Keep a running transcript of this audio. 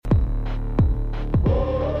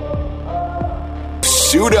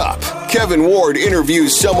Suit Up. Kevin Ward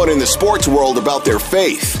interviews someone in the sports world about their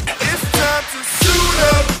faith. It's time to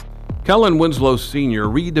suit up. Kellen Winslow Sr.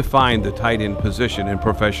 redefined the tight end position in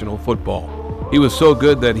professional football. He was so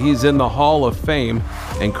good that he's in the Hall of Fame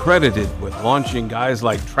and credited with launching guys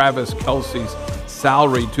like Travis Kelce's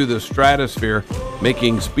salary to the stratosphere,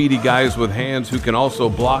 making speedy guys with hands who can also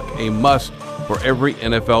block a must for every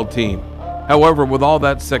NFL team. However, with all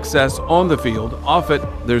that success on the field, off it,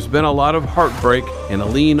 there's been a lot of heartbreak and a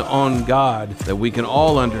lean on God that we can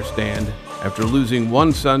all understand after losing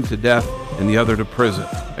one son to death and the other to prison.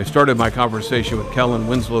 I started my conversation with Kellen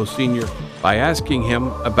Winslow Sr. by asking him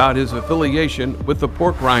about his affiliation with the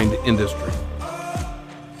pork rind industry.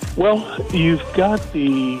 Well, you've got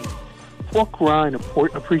the Pork Rind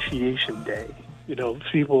Appreciation Day. You know,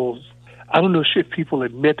 I don't know if people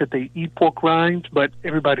admit that they eat pork rinds, but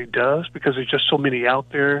everybody does because there's just so many out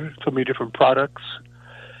there, so many different products.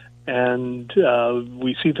 And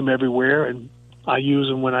we see them everywhere, and I use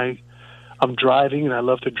them when I'm driving, and I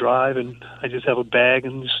love to drive, and I just have a bag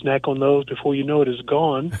and snack on those. Before you know it, it's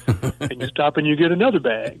gone, and you stop and you get another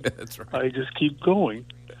bag. That's right. I just keep going.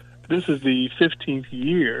 This is the 15th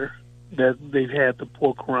year that they've had the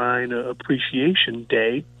Pork Rind Appreciation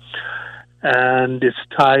Day, and it's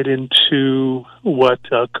tied into what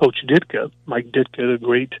Coach Ditka, Mike Ditka, the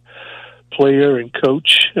great player and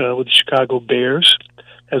coach with the Chicago Bears,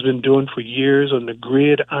 has been doing for years on the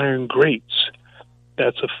Gridiron Greats.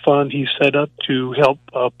 That's a fund he set up to help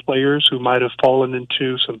players who might have fallen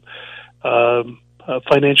into some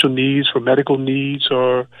financial needs, for medical needs,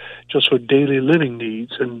 or just for daily living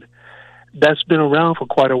needs. And that's been around for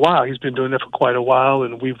quite a while. He's been doing that for quite a while,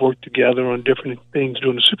 and we've worked together on different things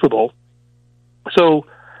during the Super Bowl. So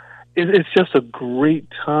it's just a great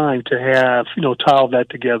time to have, tie all that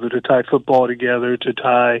together, to tie football together, to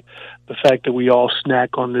tie the fact that we all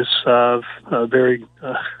snack on this very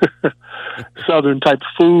southern type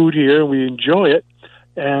food here, and we enjoy it,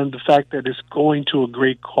 and the fact that it's going to a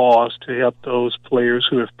great cause to help those players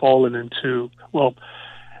who have fallen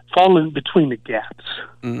between the gaps,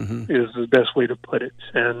 is the best way to put it.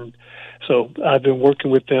 And so I've been working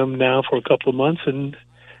with them now for a couple of months and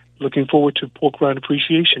looking forward to Pork Rind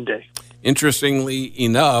Appreciation Day. Interestingly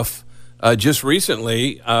enough, just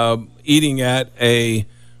recently, eating at a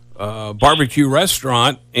barbecue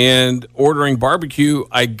restaurant and ordering barbecue,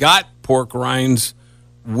 I got pork rinds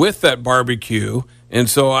with that barbecue. And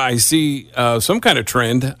so I see some kind of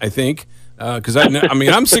trend, I think, because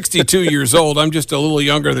I'm 62 years old. I'm just a little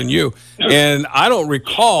younger than you, and I don't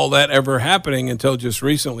recall that ever happening until just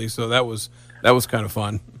recently. So that was kind of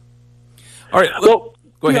fun. All right, well,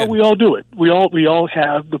 go ahead. We all do it. We all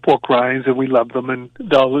have the pork rinds, and we love them, and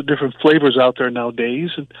all the different flavors out there nowadays,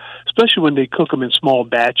 and especially when they cook them in small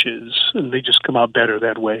batches, and they just come out better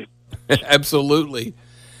that way. Absolutely.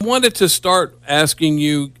 I wanted to start asking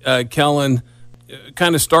you, Kellen,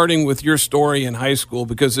 kind of starting with your story in high school,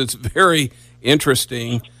 because it's very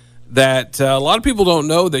interesting that a lot of people don't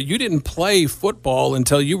know that you didn't play football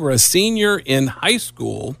until you were a senior in high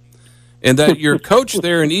school, and that your coach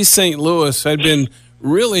there in East St. Louis had been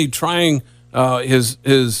really trying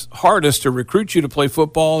his hardest to recruit you to play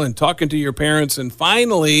football and talking to your parents, and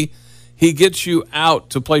finally he gets you out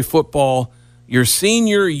to play football your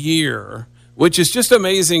senior year, which is just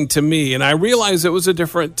amazing to me. And I realize it was a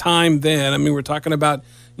different time then. I mean, we're talking about,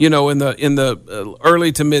 in the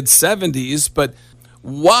early to mid 70s, but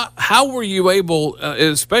how were you able,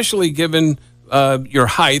 especially given your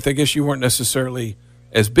height? I guess you weren't necessarily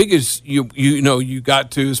as big as you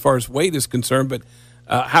got to as far as weight is concerned, but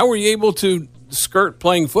how were you able to skirt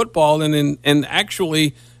playing football and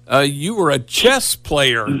actually you were a chess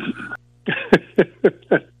player?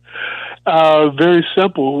 Very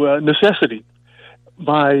simple necessity.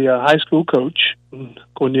 My high school coach,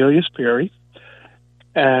 Cornelius Perry,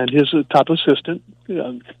 and his top assistant,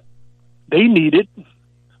 they needed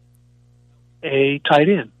a tight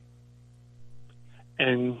end.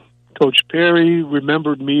 And Coach Perry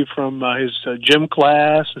remembered me from his gym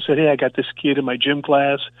class and said, "Hey, I got this kid in my gym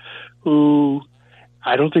class who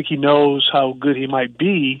I don't think he knows how good he might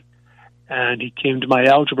be." And he came to my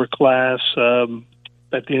algebra class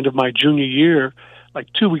at the end of my junior year, like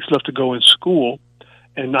 2 weeks left to go in school.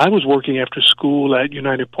 And I was working after school at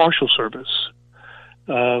United Partial Service.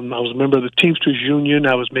 I was a member of the Teamsters Union.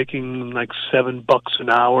 I was making like $7 an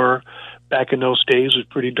hour. Back in those days, it was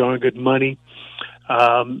pretty darn good money.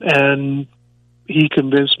 And he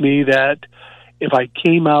convinced me that if I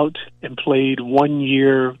came out and played 1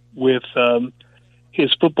 year with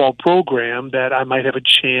his football program, that I might have a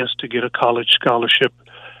chance to get a college scholarship,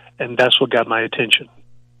 and that's what got my attention.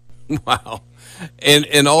 Wow.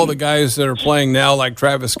 And all the guys that are playing now, like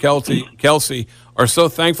Travis Kelsey, are so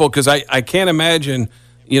thankful, because I can't imagine,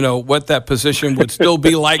 what that position would still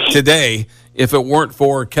be like today if it weren't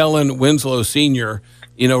for Kellen Winslow Sr.,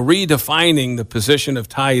 redefining the position of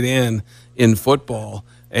tight end in football.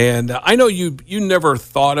 And I know you never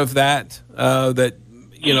thought of that,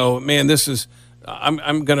 man, this is,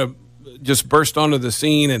 I'm going to just burst onto the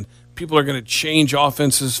scene and people are going to change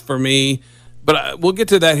offenses for me. But we'll get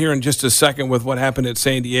to that here in just a second with what happened at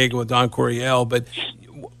San Diego with Don Coryell. But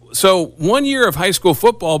so 1 year of high school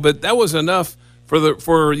football, but that was enough for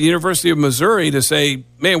the University of Missouri to say,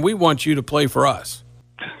 man, we want you to play for us.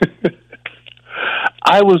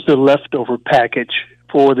 I was the leftover package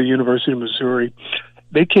for the University of Missouri.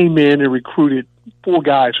 They came in and recruited 4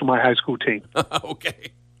 guys from my high school team.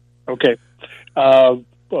 Okay.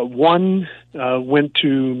 One went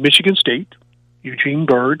to Michigan State, Eugene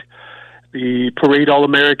Byrd, the parade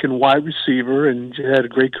All-American wide receiver, and had a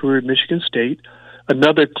great career at Michigan State.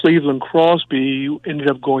 Another, Cleveland Crosby, ended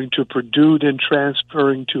up going to Purdue, then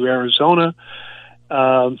transferring to Arizona,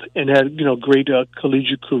 and had great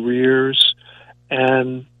collegiate careers.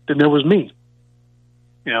 And then there was me.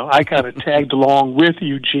 I kind of tagged along with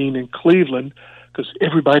Eugene and Cleveland because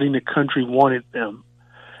everybody in the country wanted them.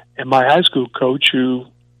 And my high school coach, who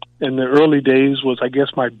in the early days was, I guess,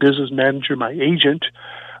 my business manager, my agent,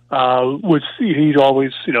 he'd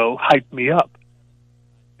always, hype me up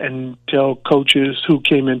and tell coaches who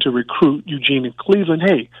came in to recruit Eugene and Cleveland,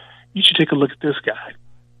 hey, you should take a look at this guy.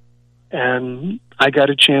 And I got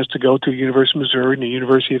a chance to go to the University of Missouri and the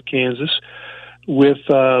University of Kansas with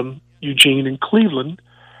Eugene and Cleveland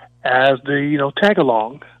as the,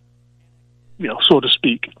 tag-along, so to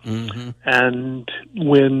speak. Mm-hmm. And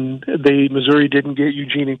when Missouri didn't get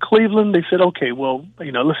Eugene and Cleveland, they said, okay, well,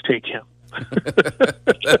 let's take him.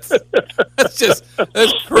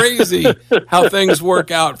 that's crazy how things work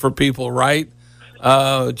out for people, right?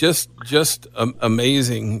 Just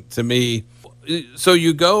amazing to me. So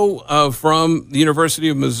you go from the University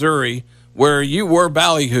of Missouri, where you were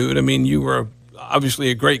ballyhooed. I mean, you were obviously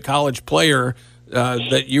a great college player,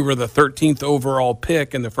 that you were the 13th overall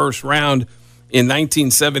pick in the first round in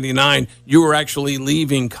 1979. You were actually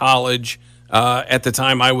leaving college at the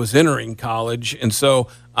time I was entering college. And so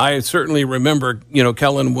I certainly remember,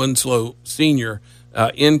 Kellen Winslow Sr.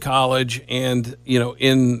 In college and,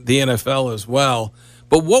 in the NFL as well.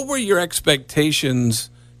 But what were your expectations,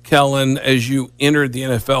 Kellen, as you entered the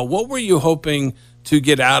NFL? What were you hoping to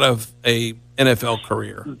get out of a NFL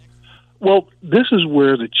career? Well, this is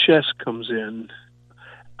where the chess comes in.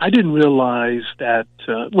 I didn't realize that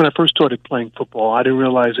when I first started playing football, I didn't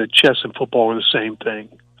realize that chess and football were the same thing.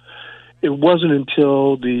 It wasn't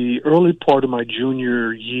until the early part of my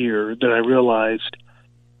junior year that I realized,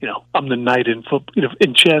 I'm the knight in football.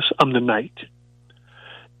 In chess, I'm the knight.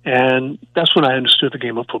 And that's when I understood the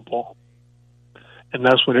game of football. And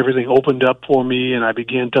that's when everything opened up for me, and I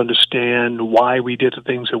began to understand why we did the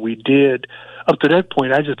things that we did. Up to that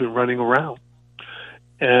point, I'd just been running around.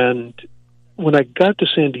 And when I got to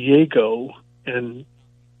San Diego and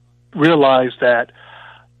realized that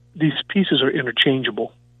these pieces are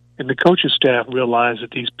interchangeable, and the coaching staff realized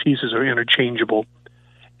that these pieces are interchangeable,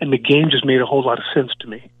 and the game just made a whole lot of sense to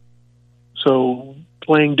me. So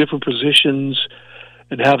playing different positions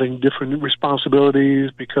and having different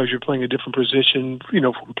responsibilities because you're playing a different position,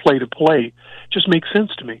 from play to play, just makes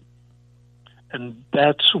sense to me. And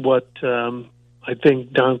that's what I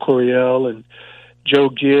think Don Coryell and Joe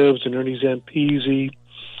Gibbs and Ernie Zampese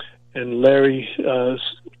and Larry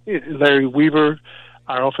Weaver,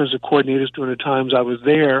 our offensive coordinators during the times I was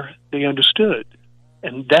there, they understood.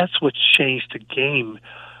 And that's what changed the game.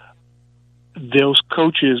 Those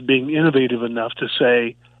coaches being innovative enough to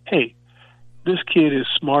say, hey, this kid is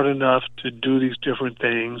smart enough to do these different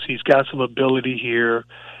things. He's got some ability here.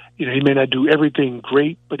 He may not do everything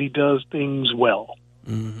great, but he does things well,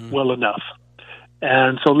 well enough.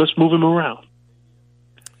 And so let's move him around.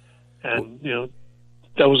 And,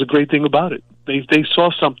 that was a great thing about it. They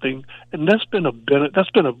saw something, and that's been a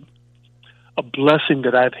blessing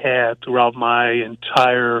that I've had throughout my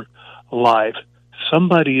entire life.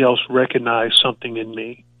 Somebody else recognized something in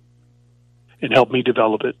me and helped me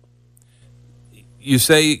develop it. You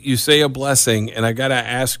say a blessing, and I got to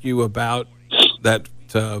ask you about that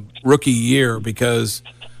rookie year, because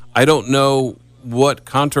I don't know what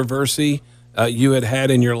controversy you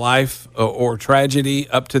had in your life or tragedy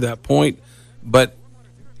up to that point, but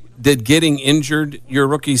did getting injured your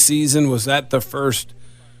rookie season, was that the first,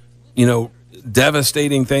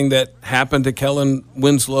 devastating thing that happened to Kellen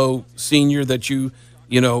Winslow Sr. that you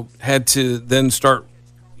had to then start,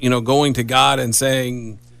 going to God and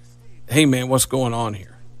saying, hey, man, what's going on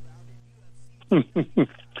here?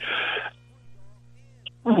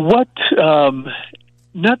 What,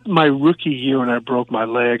 not my rookie year when I broke my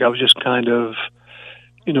leg. I was just kind of,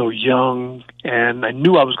 young, and I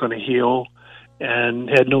knew I was going to heal and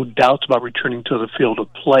had no doubts about returning to the field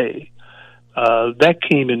of play. That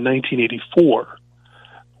came in 1984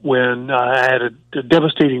 when I had a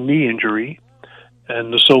devastating knee injury,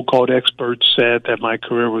 and the so-called experts said that my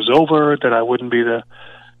career was over, that I wouldn't be the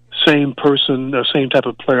same person, the same type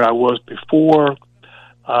of player I was before.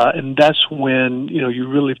 And that's when, you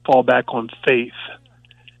really fall back on faith,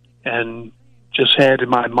 and just had in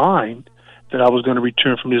my mind that I was going to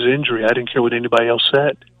return from this injury. I didn't care what anybody else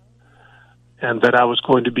said, and that I was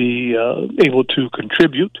going to be able to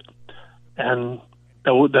contribute, and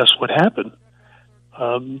that's what happened.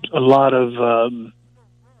 A lot of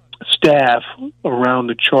staff around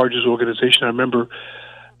the Chargers organization, I remember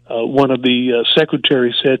one of the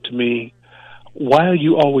secretaries said to me, "Why are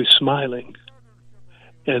you always smiling?"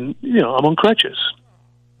 And, I'm on crutches.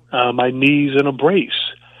 My knee's in a brace.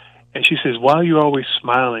 And she says, "Why are you always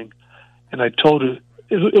smiling?" And I told her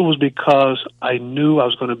it was because I knew I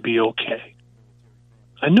was going to be okay.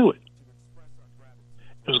 I knew it.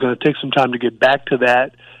 It was going to take some time to get back to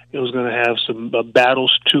that. It was going to have some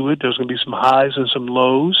battles to it. There was going to be some highs and some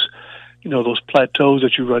lows, those plateaus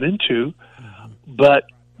that you run into. But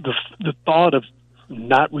the thought of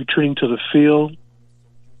not returning to the field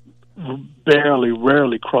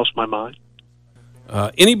rarely crossed my mind.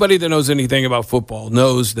 Anybody that knows anything about football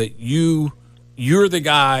knows that you're the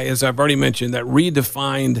guy, as I've already mentioned, that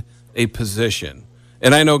redefined a position.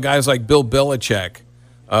 And I know guys like Bill Belichick,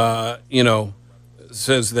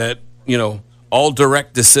 says that, all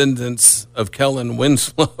direct descendants of Kellen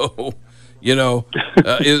Winslow,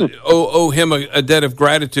 owe him a debt of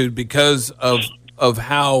gratitude because of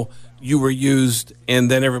how you were used. And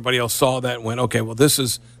then everybody else saw that and went, okay, well, this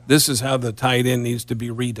is how the tight end needs to be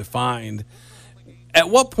redefined. At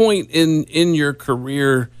what point in your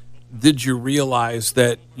career did you realize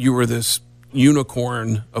that you were this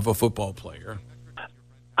unicorn of a football player?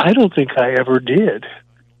 I don't think I ever did.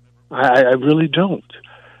 I really don't.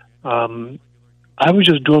 I was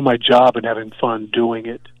just doing my job and having fun doing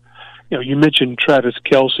it. You mentioned Travis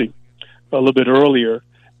Kelce a little bit earlier,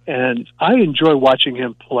 and I enjoy watching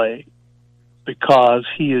him play because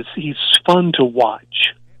he's fun to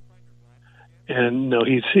watch. And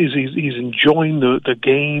he's enjoying the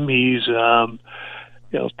game. He's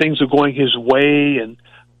things are going his way, and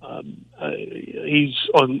he's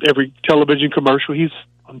on every television commercial. He's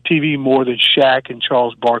on TV more than Shaq and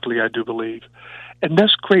Charles Barkley, I do believe, and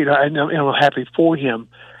that's great. I'm happy for him,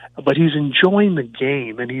 but he's enjoying the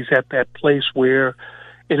game, and he's at that place where,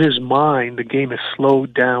 in his mind, the game has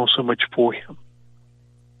slowed down so much for him.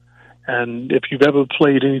 And if you've ever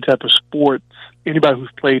played any type of sports, anybody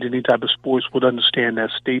who's played any type of sports would understand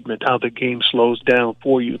that statement, how the game slows down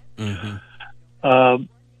for you. Mm-hmm.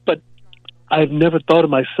 But I've never thought of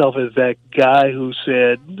myself as that guy who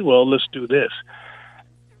said, well, let's do this.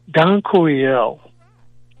 Don Coryell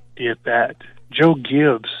did that. Joe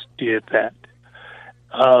Gibbs did that.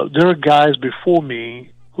 There are guys before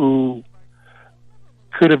me who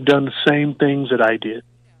could have done the same things that I did.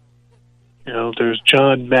 There's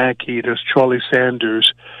John Mackey, there's Charlie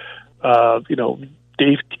Sanders,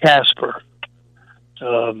 Dave Casper,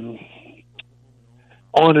 on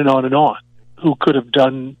and on and on, who could have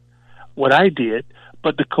done what I did,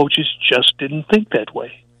 but the coaches just didn't think that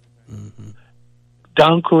way. Mm-hmm.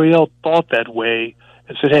 Don Coryell thought that way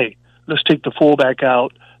and said, hey, let's take the fullback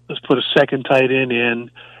out, let's put a second tight end in,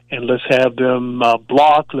 and let's have them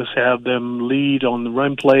block, let's have them lead on the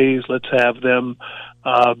run plays, let's have them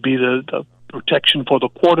be the protection for the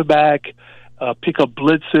quarterback, pick up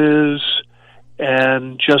blitzes,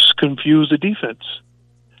 and just confuse the defense.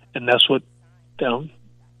 And that's what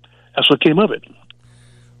came of it.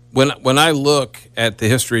 When I look at the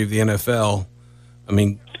history of the NFL, I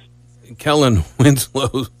mean, Kellen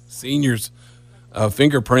Winslow Sr.'s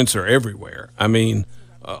fingerprints are everywhere. I mean,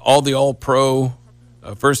 all the All-Pro,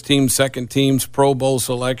 first team, second teams, Pro Bowl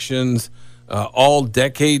selections,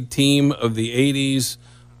 all-decade team of the 80s,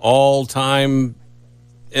 all-time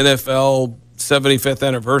NFL 75th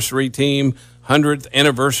anniversary team, 100th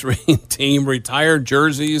anniversary team, retired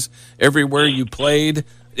jerseys everywhere you played.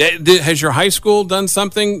 Has your high school done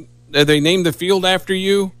something? Did they name the field after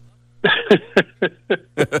you?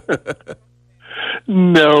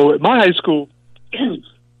 No, my high school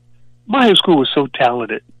was so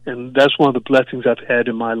talented, and that's one of the blessings I've had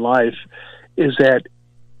in my life, is that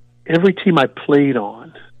every team I played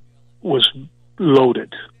on was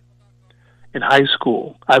loaded. In high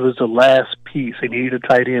school, I was the last piece. They needed a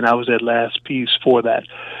tight end. I was that last piece for that.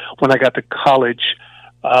 When I got to college,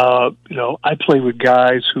 I played with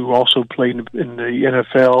guys who also played in the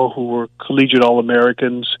NFL, who were collegiate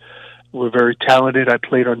All-Americans, were very talented. I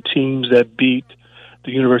played on teams that beat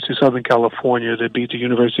the University of Southern California, that beat the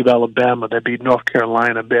University of Alabama, that beat North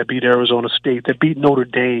Carolina, that beat Arizona State, that beat Notre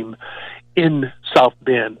Dame in South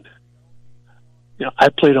Bend. I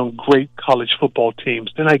played on great college football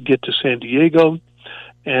teams. Then I get to San Diego,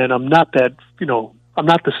 and I'm not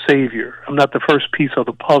the savior. I'm not the first piece of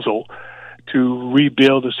the puzzle to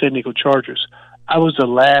rebuild the San Diego Chargers. I was the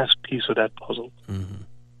last piece of that puzzle. Mm-hmm.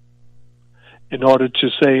 In order to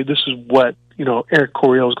say this is what Eric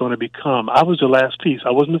Coryell is going to become. I was the last piece.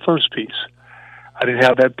 I wasn't the first piece. I didn't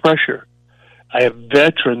have that pressure. I have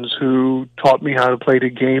veterans who taught me how to play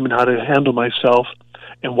the game and how to handle myself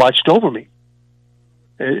and watched over me.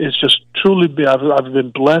 It's just truly, I've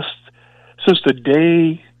been blessed since the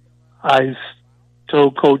day I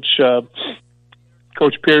told Coach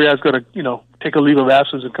Perry I was going to, take a leave of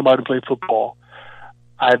absence and come out and play football.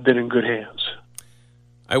 I've been in good hands.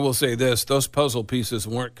 I will say this, those puzzle pieces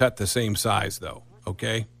weren't cut the same size, though,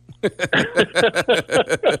 okay?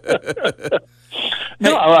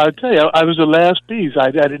 No, I'll tell you, I was the last piece.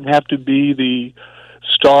 I didn't have to be the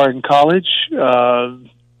star in college.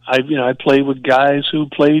 I played with guys who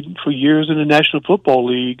played for years in the National Football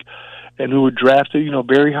League and who were drafted,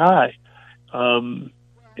 very high. And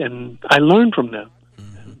I learned from them.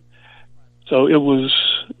 Mm-hmm. So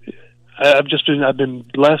I've been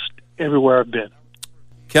blessed everywhere I've been.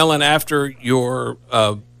 Kellen, after your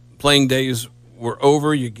playing days were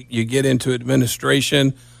over, you get into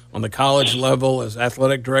administration on the college level as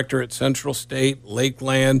athletic director at Central State,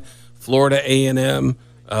 Lakeland, Florida A&M,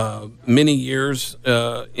 many years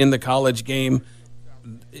in the college game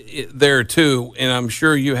there too, and I'm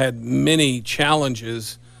sure you had many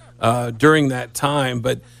challenges during that time.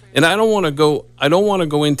 And I don't want to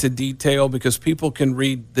go into detail because people can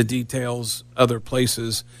read the details other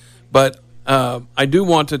places, but I do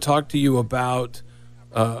want to talk to you about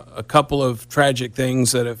a couple of tragic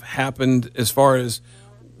things that have happened as far as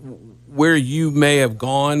where you may have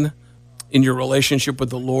gone in your relationship with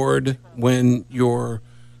the Lord when your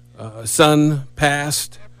son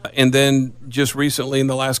passed, and then just recently in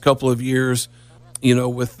the last couple of years,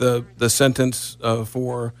 with the sentence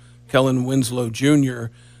for Kellen Winslow Jr.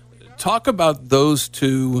 Talk about those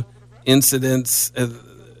two incidents,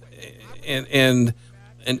 and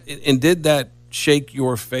did that shake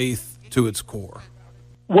your faith to its core?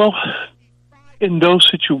 Well, in those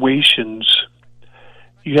situations,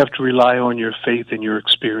 you have to rely on your faith and your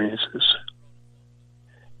experiences.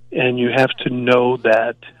 And you have to know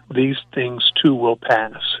that these things too will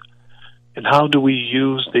pass. And how do we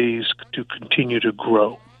use these to continue to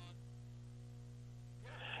grow?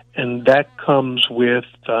 And that comes with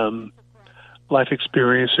life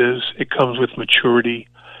experiences. It comes with maturity,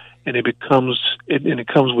 and it comes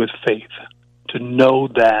with faith. To know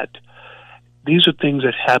that these are things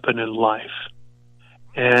that happen in life,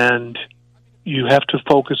 and you have to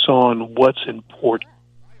focus on what's important.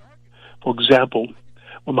 For example,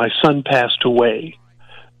 when my son passed away,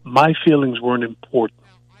 my feelings weren't important.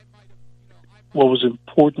 What was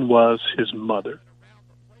important was his mother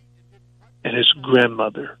and his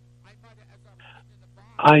grandmother.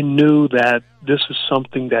 I knew that this is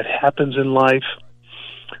something that happens in life.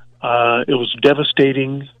 It was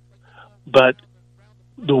devastating, but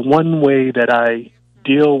the one way that I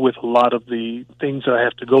deal with a lot of the things that I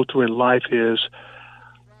have to go through in life is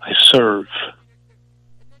I serve.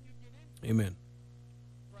 Amen.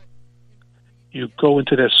 You go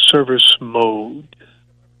into that service mode,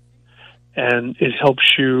 and it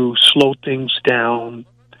helps you slow things down,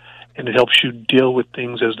 and it helps you deal with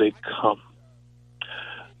things as they come.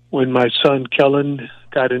 When my son Kellen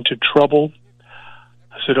got into trouble,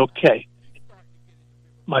 I said, okay,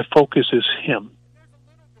 my focus is him.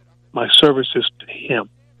 My service is to him.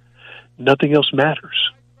 Nothing else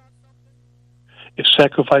matters. If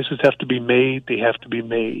sacrifices have to be made, they have to be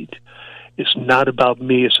made. It's not about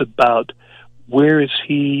me. It's about where is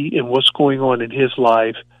he and what's going on in his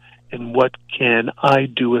life, and what can I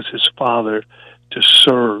do as his father to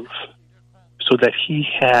serve so that he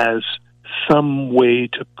has some way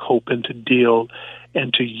to cope and to deal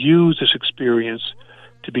and to use this experience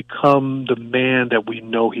to become the man that we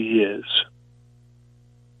know he is.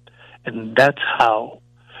 And that's how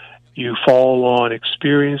you fall on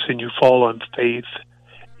experience and you fall on faith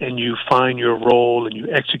and you find your role and you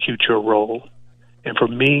execute your role. And for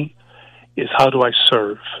me, is how do I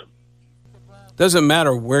serve? Doesn't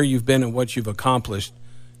matter where you've been and what you've accomplished.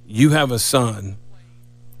 You have a son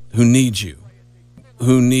who needs you,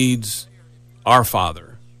 who needs our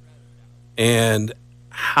Father, and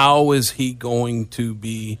how is he going to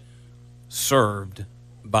be served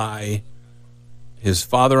by his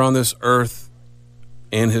Father on this earth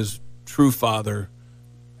and his true Father,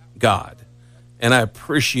 God? And I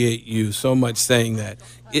appreciate you so much saying that.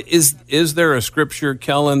 Is there a scripture,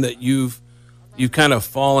 Kellen, that you've kind of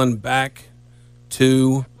fallen back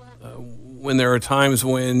to when there are times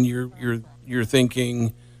when you're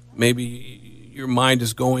thinking maybe your mind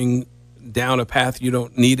is going down a path you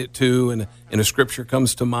don't need it to, and a scripture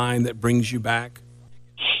comes to mind that brings you back?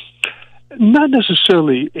 Not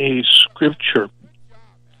necessarily a scripture,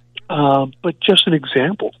 but just an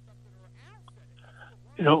example.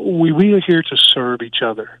 We are here to serve each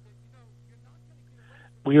other.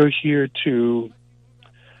 We are here to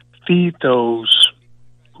feed those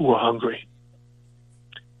who are hungry,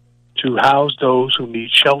 to house those who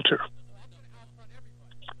need shelter.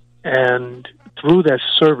 And through that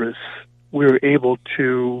service, we're able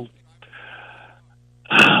to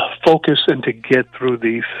focus and to get through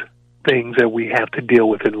these things that we have to deal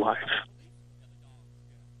with in life.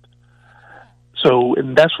 So,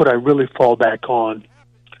 and that's what I really fall back on.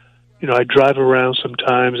 I drive around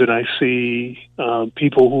sometimes and I see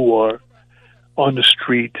people who are on the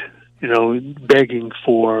street, begging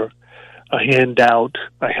for a handout,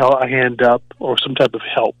 a hand up, or some type of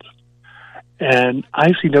help. And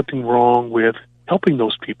I see nothing wrong with helping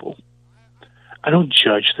those people. I don't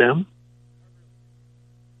judge them.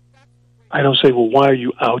 I don't say, well, why are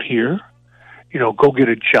you out here? Go get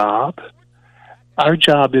a job. Our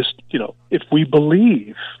job is, if we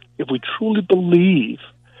truly believe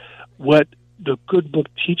what the good book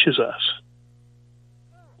teaches us,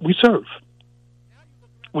 we serve.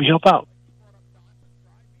 We help out.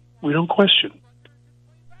 We don't question.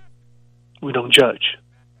 We don't judge.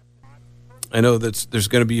 I know that there's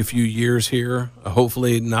going to be a few years here,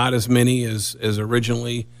 hopefully not as many as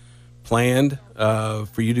originally planned,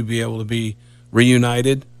 for you to be able to be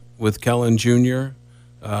reunited with Kellen Jr.,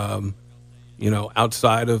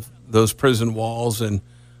 outside of those prison walls. And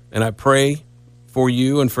I pray for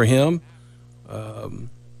you and for him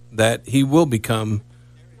that he will become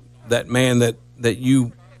that man that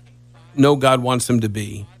you know God wants him to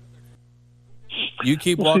be. You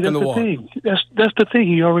keep walking the walk. That's the thing.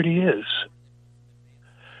 He already is.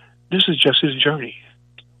 This is just his journey.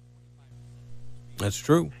 That's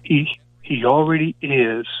true. He already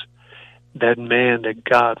is that man that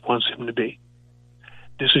God wants him to be.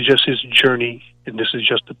 This is just his journey, and this is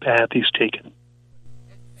just the path he's taken.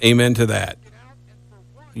 Amen to that.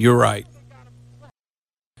 You're right.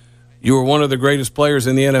 You were one of the greatest players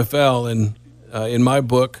in the NFL, and in my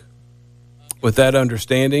book, with that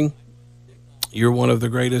understanding, you're one of the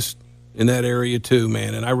greatest in that area too,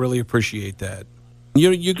 man, and I really appreciate that.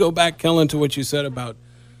 You go back, Kellen, to what you said about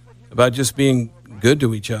just being good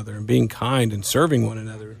to each other and being kind and serving one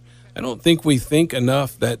another. I don't think we think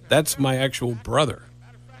enough that that's my actual brother.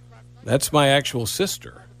 That's my actual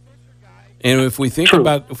sister. And if we think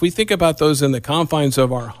about those in the confines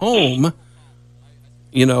of our home,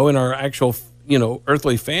 in our actual,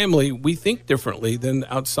 earthly family, we think differently than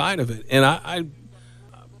outside of it. And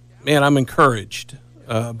I'm encouraged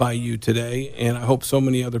by you today, and I hope so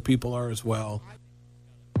many other people are as well.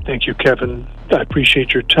 Thank you, Kevin. I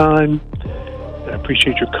appreciate your time. I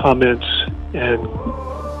appreciate your comments, and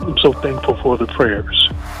I'm so thankful for the prayers.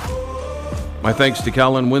 My thanks to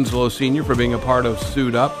Kellen Winslow Sr. for being a part of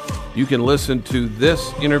Suit Up. You can listen to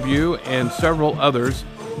this interview and several others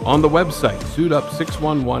on the website,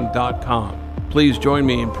 suitup611.com. Please join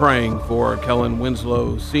me in praying for Kellen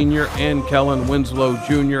Winslow Sr. and Kellen Winslow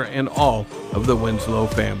Jr. and all of the Winslow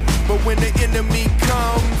family. But when the enemy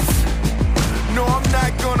comes, no, I'm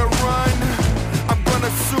not gonna run.